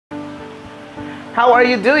How are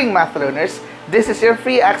you doing, math learners? This is your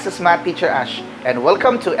free access math teacher Ash, and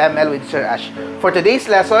welcome to ML with Sir Ash. For today's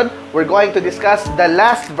lesson, we're going to discuss the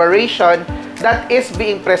last variation that is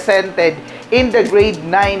being presented in the grade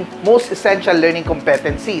 9 most essential learning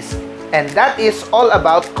competencies, and that is all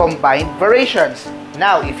about combined variations.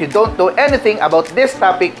 Now, if you don't know anything about this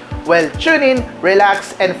topic, well, tune in,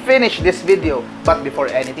 relax, and finish this video. But before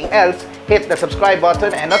anything else, hit the subscribe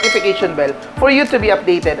button and notification bell for you to be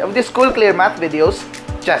updated of these cool clear math videos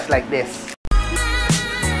just like this.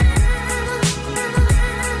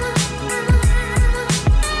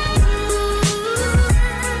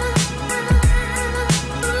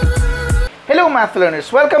 Hello math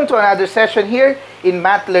learners, welcome to another session here in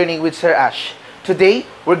Math Learning with Sir Ash. Today,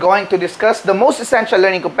 we're going to discuss the most essential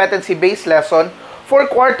learning competency-based lesson for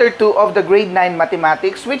quarter 2 of the grade 9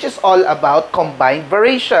 mathematics, which is all about combined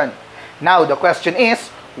variation. Now, the question is,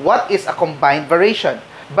 what is a combined variation?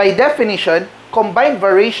 By definition, combined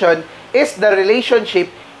variation is the relationship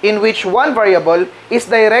in which one variable is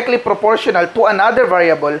directly proportional to another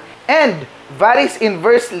variable and varies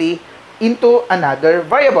inversely into another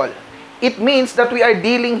variable. It means that we are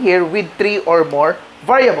dealing here with 3 or more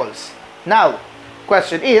variables. Now,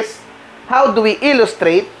 question is, how do we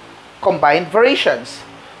illustrate combined variations?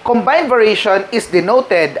 Combined variation is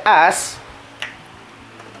denoted as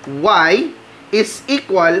y is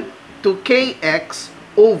equal to kx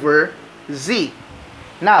over z.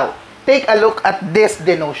 Now, take a look at this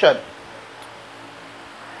denotion.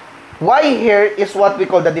 Y here is what we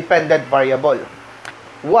call the dependent variable.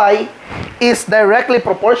 Y is directly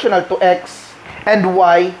proportional to x and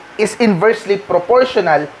y is inversely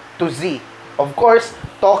proportional to z. Of course,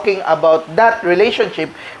 talking about that relationship,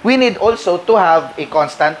 we need also to have a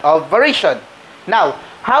constant of variation. Now,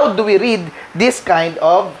 how do we read this kind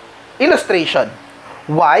of illustration?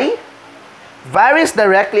 Y varies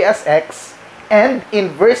directly as x and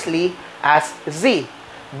inversely as z.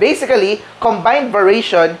 Basically, combined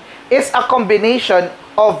variation is a combination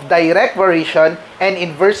of direct variation and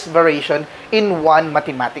inverse variation in one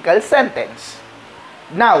mathematical sentence.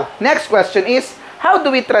 Now, next question is, how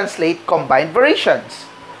do we translate combined variations?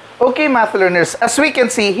 Okay, math learners, as we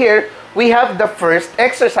can see here, we have the first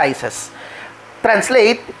exercises.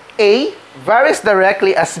 Translate A varies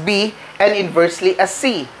directly as B and inversely as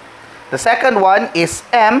C. The second one is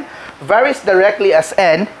M varies directly as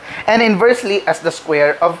N and inversely as the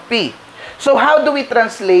square of P. So how do we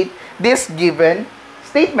translate these given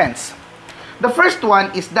statements? The first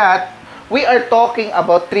one is that we are talking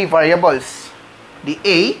about 3 variables, the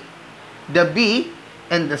A, the B,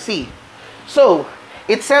 and the C. So,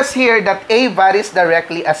 it says here that A varies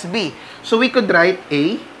directly as B. So, we could write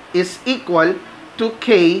A is equal to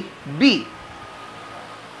KB.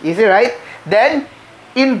 Easy, right? Then,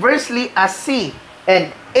 inversely as C.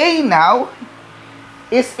 And A now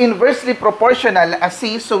is inversely proportional as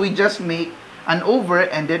C. So, we just make an over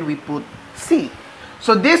and then we put C.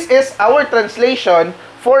 So, this is our translation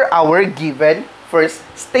for our given first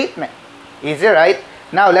statement. Easy, right?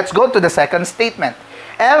 Now, let's go to the second statement.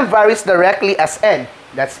 M varies directly as N.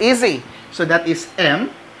 That's easy. So, that is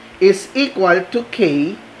M is equal to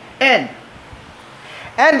Kn.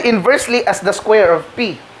 And inversely as the square of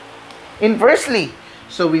P. Inversely.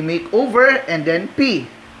 So, we make over and then P.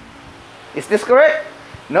 Is this correct?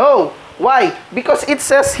 No. Why? Because it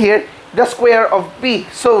says here, the square of P.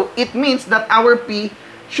 So, it means that our P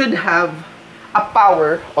should have a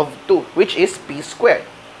power of 2, which is P squared.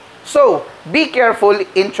 So, be careful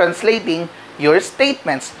in translating your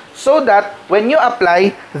statements so that when you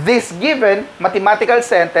apply this given mathematical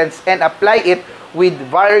sentence and apply it with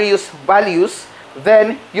various values,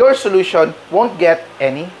 then your solution won't get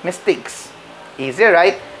any mistakes. Easy,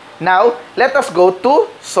 right? Now, let us go to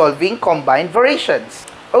solving combined variations.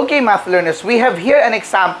 Okay, math learners, we have here an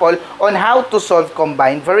example on how to solve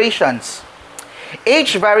combined variations.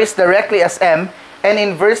 H varies directly as M and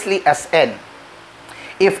inversely as N.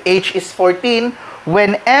 If H is 14,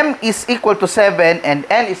 when M is equal to 7 and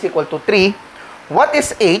N is equal to 3, what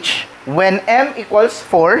is H when M equals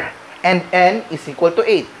 4 and N is equal to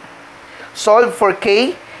 8? Solve for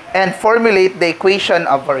K and formulate the equation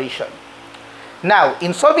of variation. Now,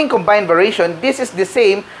 in solving combined variation, this is the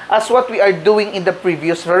same as what we are doing in the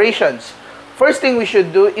previous variations. First thing we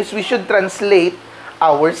should do is we should translate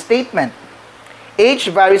our statement. H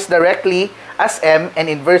varies directly as M and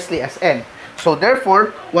inversely as N. So,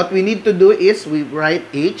 therefore, what we need to do is we write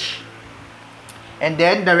H and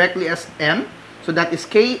then directly as M. So, that is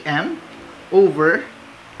Km over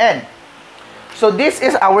N. So, this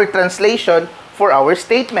is our translation for our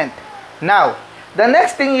statement. Now, the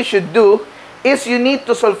next thing you should do is you need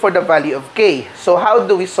to solve for the value of K. So, how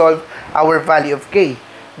do we solve our value of k.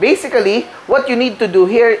 Basically, what you need to do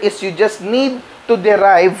here is you just need to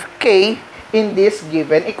derive k in this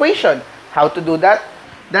given equation. How to do that?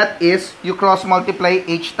 That is, you cross multiply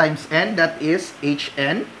h times n, that is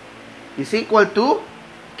hn is equal to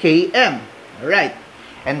km. Alright.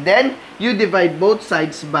 And then, you divide both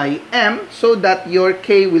sides by m so that your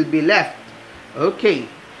k will be left. Okay.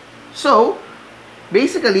 So,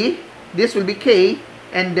 basically, this will be k,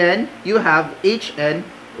 and then you have hn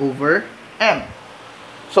over m.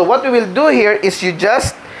 So, what we will do here is you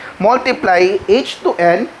just multiply h to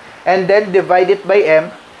n and then divide it by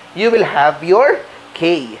m. You will have your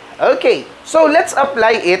k. Okay. So, let's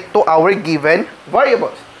apply it to our given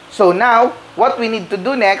variables. So, now, what we need to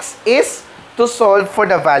do next is to solve for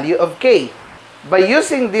the value of k. By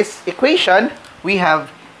using this equation, we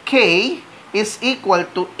have k is equal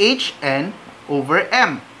to hn over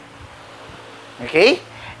m. Okay?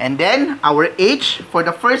 And then, our h for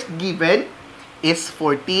the first given is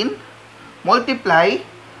 14 multiplied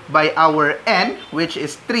by our n, which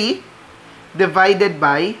is 3, divided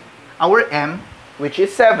by our m, which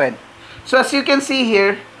is 7. So, as you can see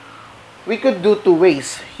here, we could do two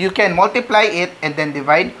ways. You can multiply it and then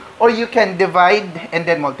divide, or you can divide and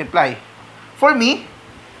then multiply. For me,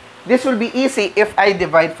 this will be easy if I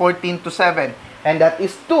divide 14 to 7, and that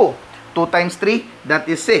is 2. 2 times 3, that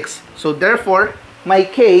is 6. So therefore, my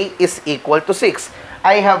k is equal to 6.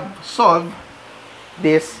 I have solved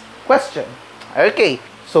this question. Okay,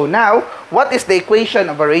 so now, what is the equation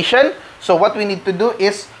of variation? So what we need to do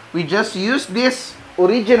is, we just use this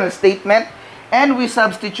original statement, and we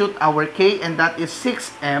substitute our k, and that is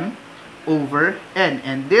 6m over n.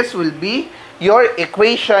 And this will be your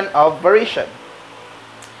equation of variation.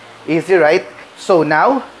 Easy, right? So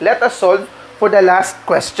now, let us solve for the last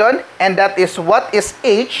question, and that is, what is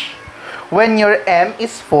h when your m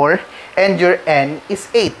is 4 and your n is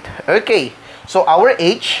 8? Okay, so our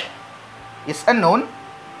h is unknown.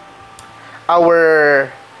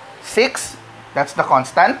 Our 6, that's the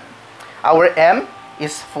constant. Our m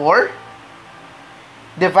is 4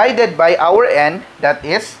 divided by our n, that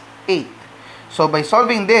is 8. So by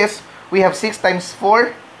solving this, we have 6 times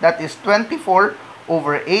 4, that is 24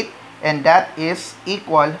 over 8, and that is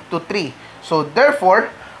equal to 3. So therefore,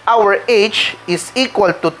 our h is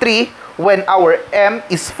equal to 3 when our m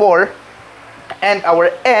is 4 and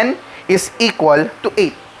our n is equal to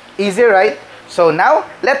 8. Easy, right? So now,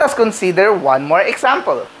 let us consider one more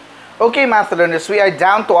example. Okay, math learners, we are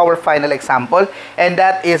down to our final example, and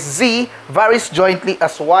that is z varies jointly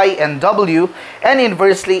as y and w and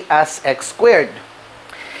inversely as x squared.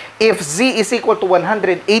 If z is equal to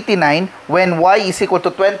 189 when y is equal to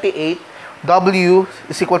 28, w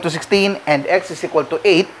is equal to 16, and x is equal to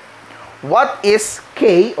 8, what is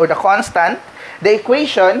k, or the constant, the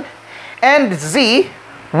equation, and z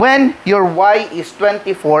when your y is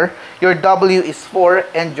 24, your w is 4,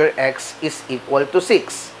 and your x is equal to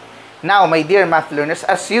 6? Now, my dear math learners,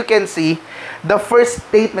 as you can see, the first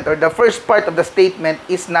statement or the first part of the statement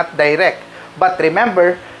is not direct. But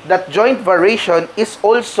remember that joint variation is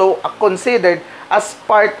also considered as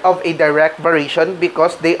part of a direct variation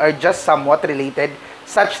because they are just somewhat related,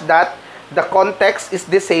 such that the context is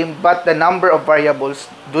the same but the number of variables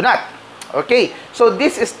do not. Okay, so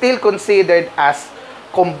this is still considered as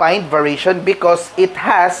combined variation because it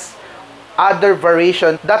has other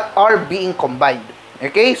variations that are being combined.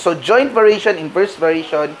 Okay, so joint variation, inverse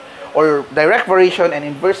variation, or direct variation and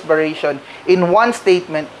inverse variation in one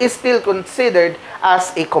statement is still considered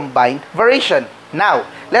as a combined variation. Now,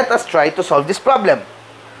 let us try to solve this problem.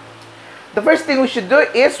 The first thing we should do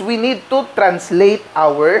is we need to translate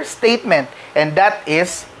our statement, and that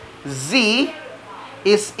is z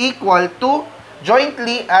is equal to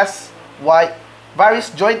jointly as y, varies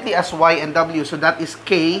jointly as y and w, so that is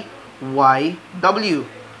k y w,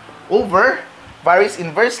 over varies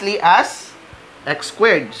inversely as x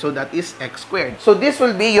squared, so that is x squared. So this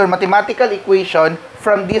will be your mathematical equation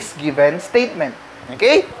from this given statement.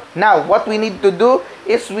 Okay? Now, what we need to do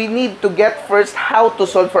is we need to get first how to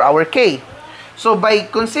solve for our k. So by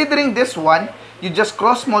considering this one, you just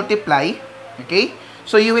cross multiply. Okay?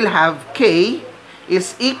 So you will have k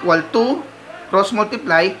is equal to, cross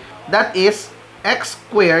multiply, that is x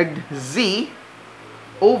squared z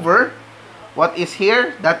over, what is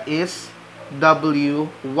here? That is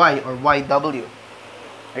wy, or yw.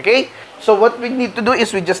 Okay? So what we need to do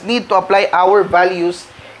is we just need to apply our values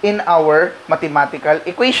in our mathematical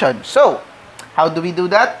equation. So, how do we do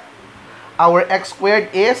that? Our x squared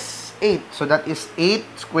is 8. So that is 8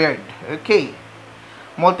 squared. Okay.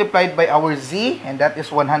 Multiplied by our z, and that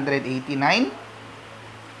is 189.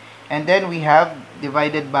 And then we have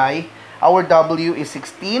divided by our w is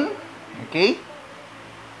 16. Okay?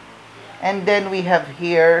 And then we have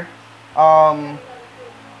here, our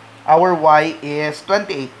y is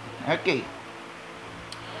 28. Okay.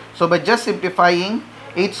 So by just simplifying,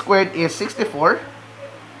 8 squared is 64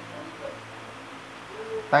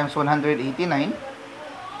 times 189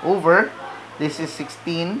 over, this is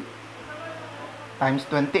 16 times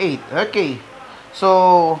 28. Okay.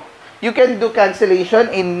 So you can do cancellation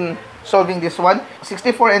in solving this one.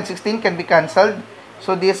 64 and 16 can be cancelled.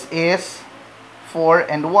 So this is 4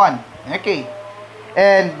 and 1. Okay.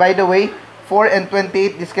 And by the way, 4 and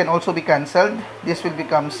 28, this can also be cancelled. This will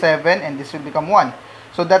become 7 and this will become 1.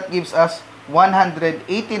 So that gives us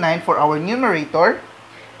 189 for our numerator.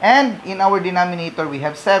 And in our denominator, we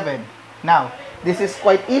have 7. Now, this is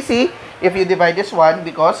quite easy if you divide this one,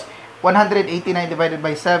 because 189 divided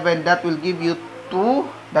by 7, that will give you 2,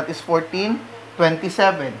 that is 14,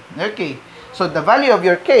 27. Okay. So the value of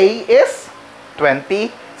your k is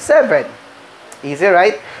 27. Easy,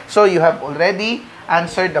 right? So you have already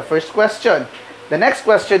answered the first question. The next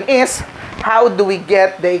question is, how do we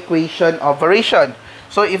get the equation of variation?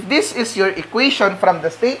 So if this is your equation from the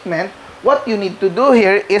statement, what you need to do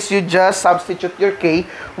here is you just substitute your k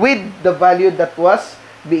with the value that was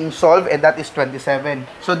being solved, and that is 27.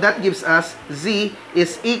 So that gives us z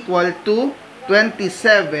is equal to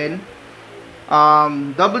 27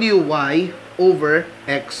 wy over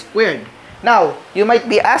x squared. Now, you might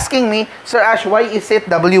be asking me, Sir Ash, why is it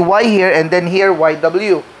wy here and then here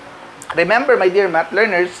yw? Remember, my dear math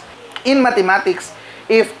learners, in mathematics,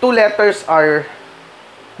 if two letters are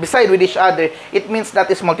beside with each other, it means that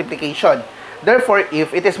is multiplication. Therefore,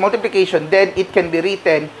 if it is multiplication, then it can be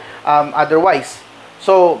written otherwise.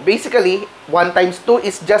 So, basically, 1 times 2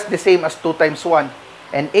 is just the same as 2 times 1.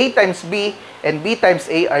 And A times B and B times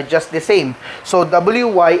A are just the same. So,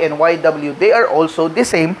 WY and YW, they are also the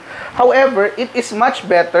same. However, it is much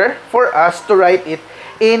better for us to write it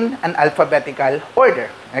in an alphabetical order.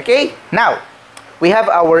 Okay? Now, we have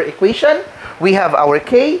our equation. We have our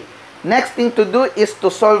K. Next thing to do is to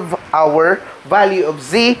solve our value of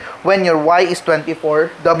Z when your Y is 24,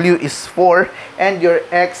 W is 4, and your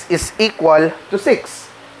X is equal to 6.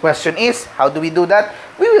 Question is, how do we do that?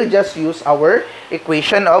 We will just use our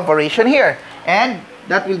equation of variation here. And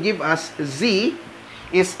that will give us Z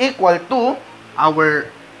is equal to our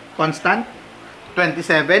constant,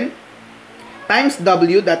 27, times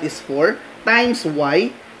W, that is 4, times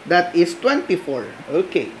Y, that is 24.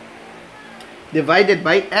 Okay. Divided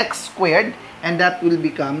by x squared, and that will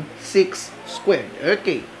become 6 squared.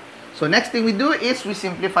 Okay. So next thing we do is we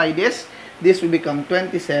simplify this. This will become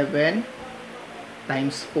 27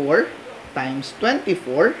 times 4 times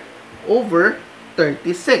 24 over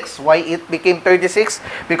 36. Why it became 36?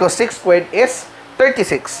 Because 6 squared is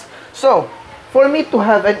 36. So, for me to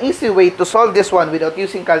have an easy way to solve this one without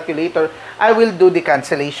using calculator, I will do the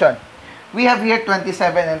cancellation. We have here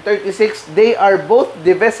 27 and 36. They are both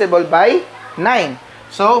divisible by 9.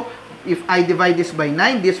 So, if I divide this by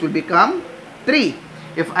 9, this will become 3.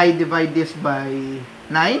 If I divide this by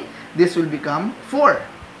 9, this will become 4.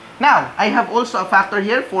 Now, I have also a factor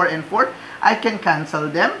here, 4 and 4. I can cancel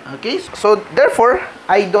them, okay? So, therefore,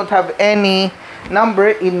 I don't have any number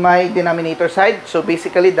in my denominator side. So,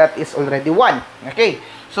 basically, that is already 1, okay?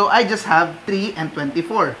 So, I just have 3 and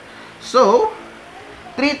 24. So,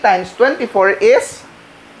 3 times 24 is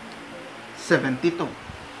 72.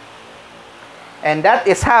 And that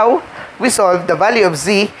is how we solve the value of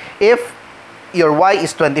Z if your Y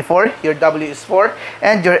is 24, your W is 4,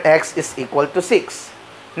 and your X is equal to 6.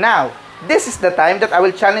 Now, this is the time that I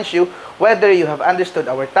will challenge you whether you have understood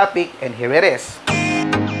our topic, and here it is.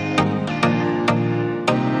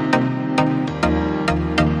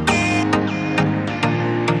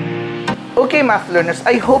 Okay, math learners,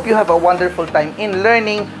 I hope you have a wonderful time in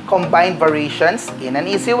learning combined variations in an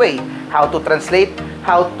easy way. How to translate,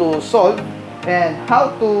 how to solve, and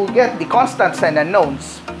how to get the constants and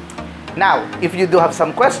unknowns. Now, if you do have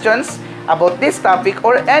some questions about this topic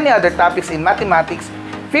or any other topics in mathematics,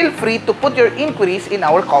 feel free to put your inquiries in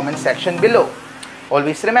our comment section below.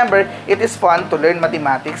 Always remember, it is fun to learn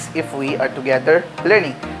mathematics if we are together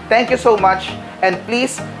learning. Thank you so much, and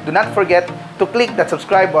please do not forget to click that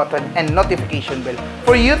subscribe button and notification bell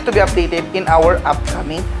for you to be updated in our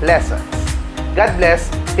upcoming lessons. God bless,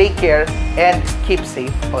 take care, and keep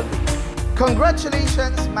safe always.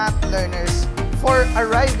 Congratulations, math learners, for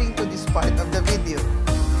arriving to this part of the video.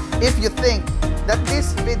 If you think that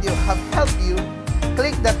this video have helped you,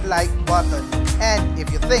 click that like button. And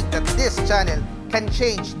if you think that this channel can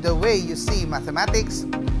change the way you see mathematics,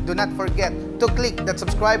 do not forget to click that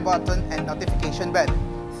subscribe button and notification bell.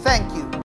 Thank you.